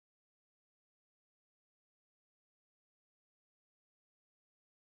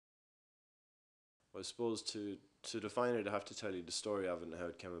Well, I suppose to define it, I have to tell you the story of it and how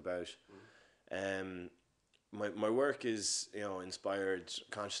it came about. Um, my work is, you know, inspired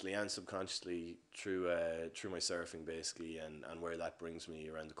consciously and subconsciously through my surfing basically, and where that brings me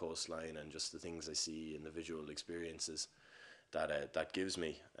around the coastline and just the things I see and the visual experiences that gives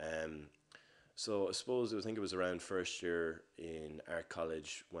me. So I suppose I think it was around first year in art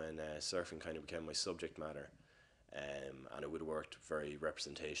college when surfing kind of became my subject matter. And it would have worked very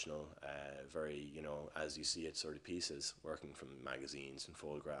representational, very, you know, as you see it sort of pieces, working from magazines and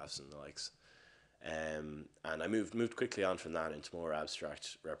photographs and the likes. And I moved quickly on from that into more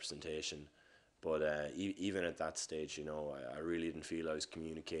abstract representation. But even at that stage, you know, I really didn't feel I was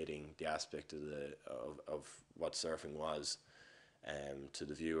communicating the aspect of what surfing was to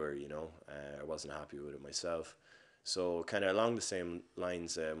the viewer. You know, I wasn't happy with it myself. So kind of along the same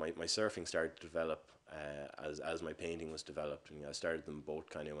lines, my surfing started to develop as my painting was developed. And I started them both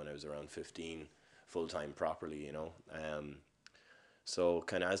kind of when I was around 15, full time properly. You know. So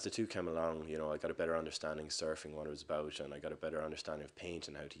kind of as the two came along, you know, I got a better understanding of surfing, what it was about, and I got a better understanding of paint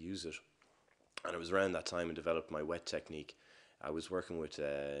and how to use it. And it was around that time I developed my wet technique. I was working with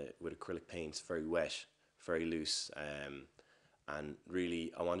acrylic paints, very wet, very loose, and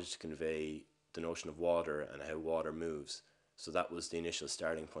really I wanted to convey the notion of water and how water moves. So that was the initial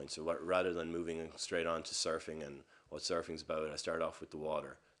starting point. So rather than moving straight on to surfing and what surfing's about, I started off with the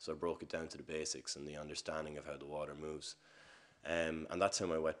water. So I broke it down to the basics and the understanding of how the water moves. And that's how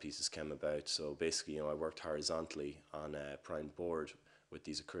my wet pieces came about. So basically, you know, I worked horizontally on a primed board with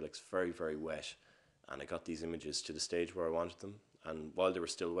these acrylics, very, very wet. And I got these images to the stage where I wanted them. And while they were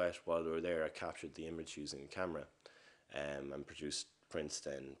still wet, while they were there, I captured the image using a camera, and produced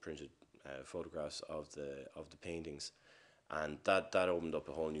printed photographs of the paintings. And that opened up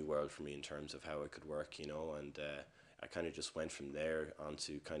a whole new world for me in terms of how I could work, you know. And I kind of just went from there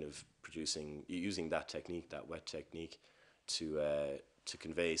onto kind of using that technique, that wet technique, to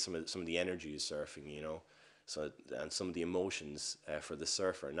convey some of the energy of surfing, you know, so and some of the emotions for the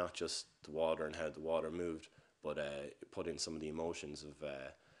surfer, not just the water and how the water moved, but put in some of the emotions of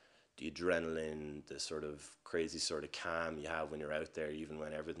the adrenaline, the sort of crazy sort of calm you have when you're out there, even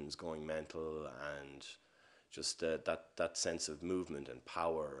when everything's going mental, and just that sense of movement and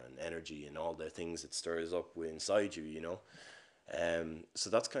power and energy and all the things it stirs up inside you, you know. So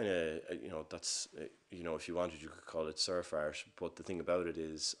that's kind of, you know, that's, you know, if you wanted, you could call it surf art. But the thing about it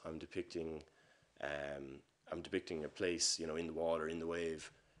is, I'm depicting a place, you know, in the water, in the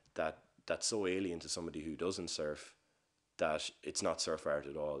wave, that's so alien to somebody who doesn't surf that it's not surf art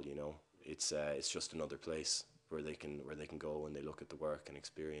at all. You know, it's just another place where they can go when they look at the work and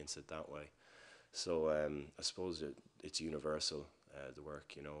experience it that way. So I suppose it's universal, the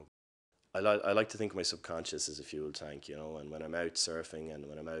work, you know. I like to think of my subconscious as a fuel tank, you know, and when I'm out surfing and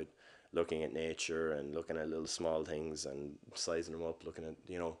when I'm out looking at nature and looking at little small things and sizing them up, looking at,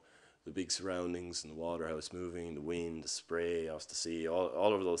 you know, the big surroundings and the water, how it's moving, the wind, the spray off the sea,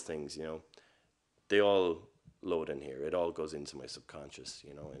 all of those things, you know, they all load in here. It all goes into my subconscious,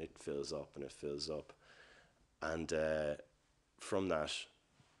 you know, and it fills up and it fills up. And from that,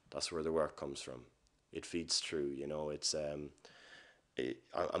 that's where the work comes from. It feeds through, you know,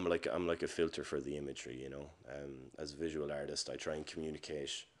 I'm like a filter for the imagery, you know. As a visual artist, I try and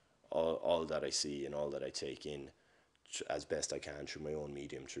communicate all that I see and all that I take in as best I can through my own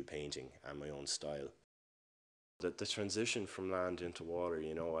medium, through painting and my own style. The transition from land into water,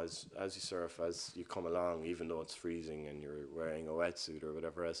 you know, as you surf, as you come along, even though it's freezing and you're wearing a wetsuit or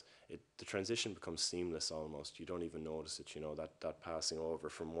whatever else, the transition becomes seamless almost. You don't even notice it, you know, that passing over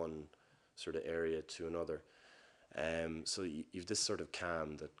from one sort of area to another. So you've this sort of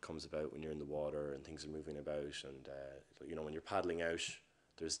calm that comes about when you're in the water and things are moving about, and you know, when you're paddling out,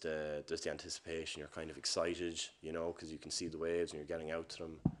 there's the anticipation. You're kind of excited, you know, because you can see the waves and you're getting out to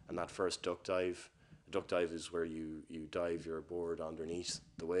them. And that first duck dive, a duck dive is where you dive your board underneath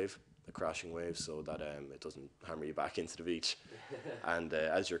the wave, the crashing wave, so that it doesn't hammer you back into the beach. And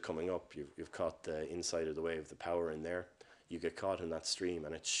as you're coming up, you've caught the inside of the wave, the power in there. You get caught in that stream,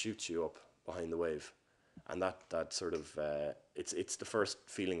 and it shoots you up behind the wave, and that sort of it's the first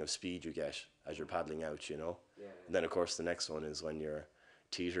feeling of speed you get as you're paddling out, you know. Yeah. And then of course the next one is when you're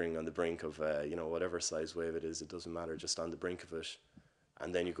teetering on the brink of you know, whatever size wave it is, it doesn't matter, just on the brink of it,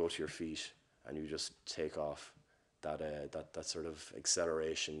 and then you go to your feet and you just take off. That sort of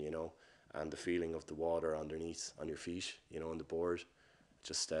acceleration, you know, and the feeling of the water underneath on your feet, you know, on the board,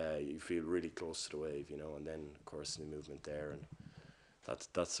 just you feel really close to the wave, you know. And then of course the movement there, and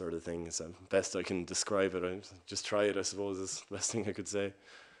that sort of thing is the best I can describe it. I just try it, I suppose, is the best thing I could say.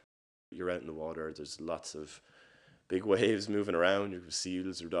 You're out in the water, there's lots of big waves moving around, you have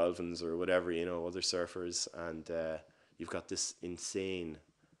seals or dolphins or whatever, you know, other surfers, and you've got this insane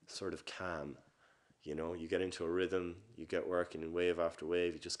sort of calm. You know, you get into a rhythm, you get working in wave after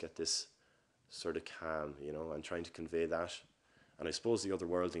wave, you just get this sort of calm, you know, and trying to convey that. And I suppose the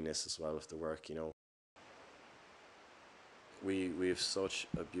otherworldliness as well of the work, you know. We have such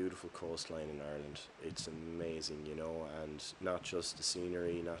a beautiful coastline in Ireland. It's amazing, you know, and not just the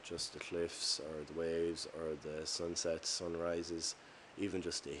scenery, not just the cliffs or the waves or the sunsets, sunrises, even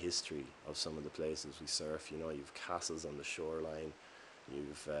just the history of some of the places we surf. You know, you've castles on the shoreline,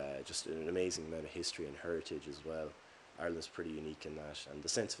 you've just an amazing amount of history and heritage as well. Ireland's pretty unique in that, and the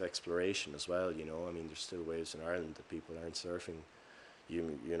sense of exploration as well. You know, I mean, there's still waves in Ireland that people aren't surfing.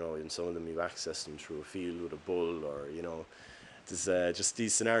 You know, in some of them you access them through a field with a bull, or you know, there's just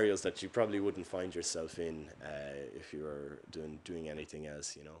these scenarios that you probably wouldn't find yourself in if you were doing anything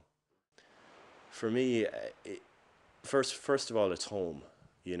else. You know, for me, it, first of all, it's home.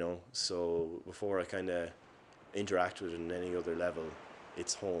 You know, so before I kind of interact with it in any other level,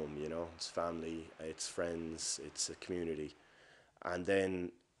 it's home. You know, it's family, it's friends, it's a community, and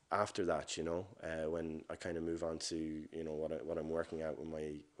then after that, you know, when I kind of move on to what I'm working at with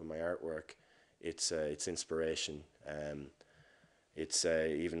my artwork, it's inspiration. It's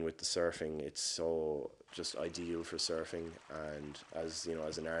even with the surfing, it's so just ideal for surfing, and as you know,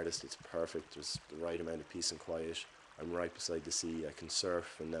 as an artist, it's perfect. There's the right amount of peace and quiet. I'm right beside the sea. I can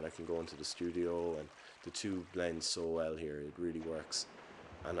surf, and then I can go into the studio, and the two blend so well here. It really works,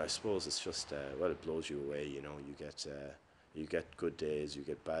 and I suppose it's just well, it blows you away. You know, you get good days, you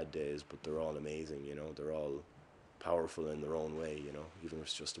get bad days, but they're all amazing. You know, they're all powerful in their own way. You know, even if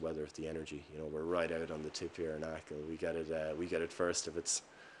it's just the weather, the energy. You know, we're right out on the tip here in Achill. We get it first if it's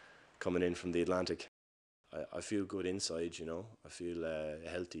coming in from the Atlantic. I feel good inside. You know, I feel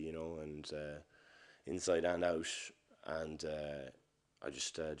healthy. You know, and inside and out, and I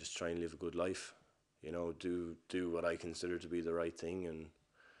just try and live a good life. You know, do what I consider to be the right thing, and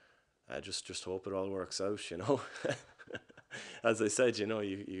I just hope it all works out. You know, as I said, you know,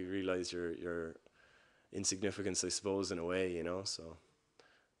 you realize your insignificance, I suppose, in a way. You know, so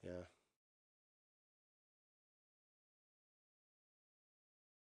yeah.